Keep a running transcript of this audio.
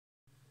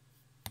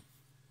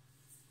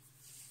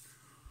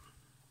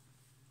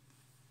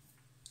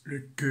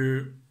एक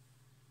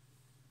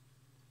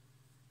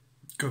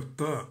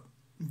कविता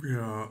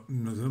या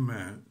नज़म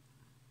है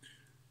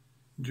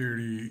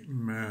जिहड़ी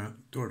मैं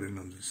तुहाडे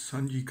नाल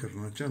सांझी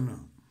करना चाहना।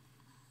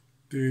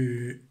 ते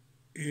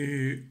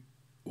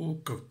वो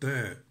कविता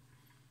है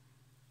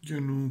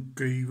जिन्हों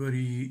कई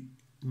बारी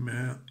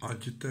मैं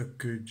अज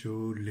तक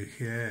जो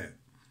लिखिया है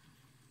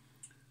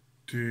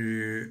ते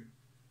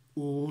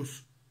उस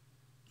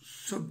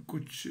सब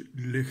कुछ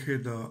लिखे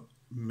दा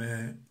मैं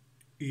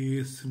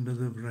इस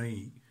नज़म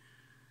राही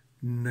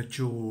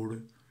निचोड़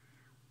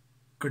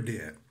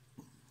कढ़िया,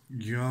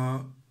 या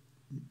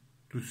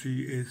तुसी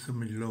ये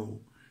समझ लो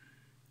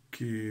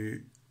कि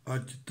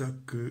अज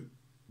तक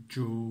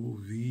जो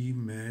भी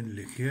मैं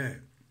लिखिया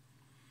है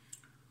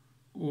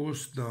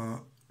उसका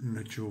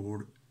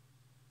निचोड़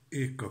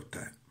एक कविता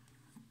है।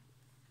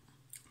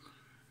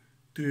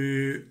 ते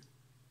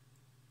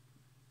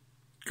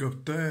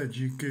कविता है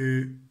जी कि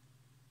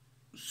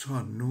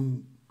सानू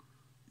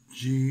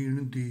जीण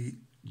दी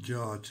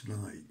जाच ना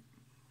आई,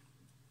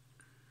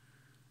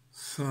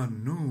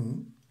 सानू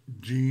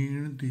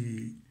जीण दी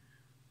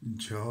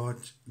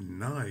जाच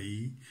ना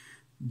आई,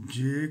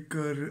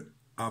 जेकर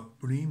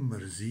अपनी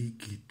मर्जी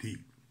कीती,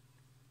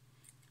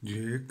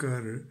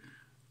 जेकर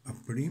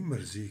अपनी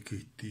मर्जी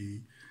कीती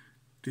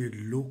ते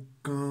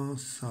लोकां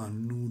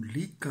सानू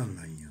लीकां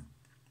लाइयां,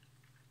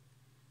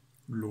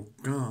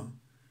 लोकां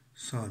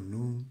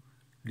सानू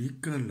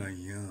लीकां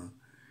लाइयां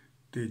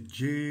ते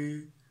जे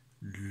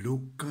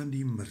लोकां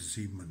दी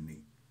मर्जी मन्नी,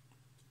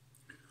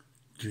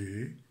 जे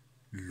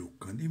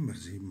लोकां दी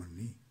मर्जी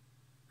मन्नी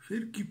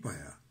फिर की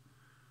पाया,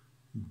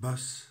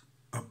 बस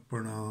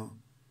अपना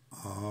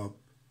आप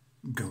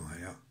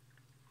गंवाया।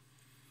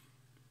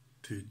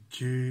 ते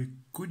जे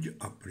कुछ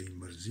अपनी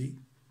मर्जी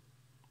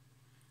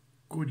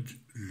कुछ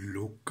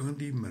लोकां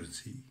दी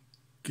मर्जी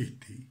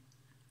कीती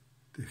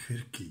ते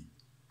फिर की,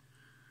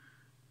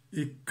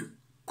 एक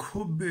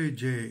खोबे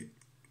जे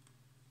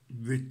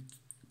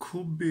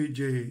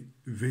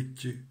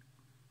विच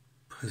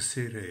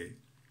फसे रहे,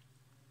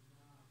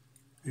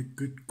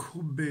 एक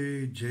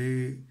खोबे जे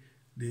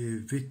दे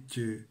विच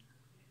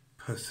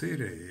फसे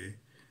रहे,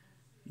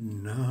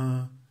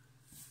 ना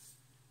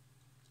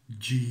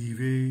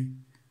जीवे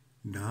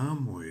ना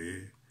मोए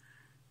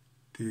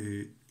ते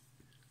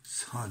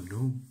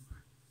सानू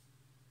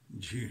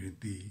जीण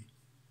दी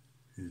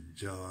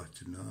जाच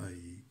ना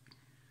आई,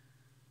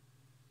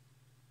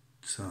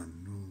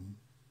 सानू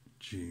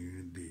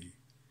जीण दी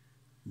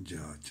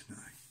जाच ना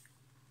आई।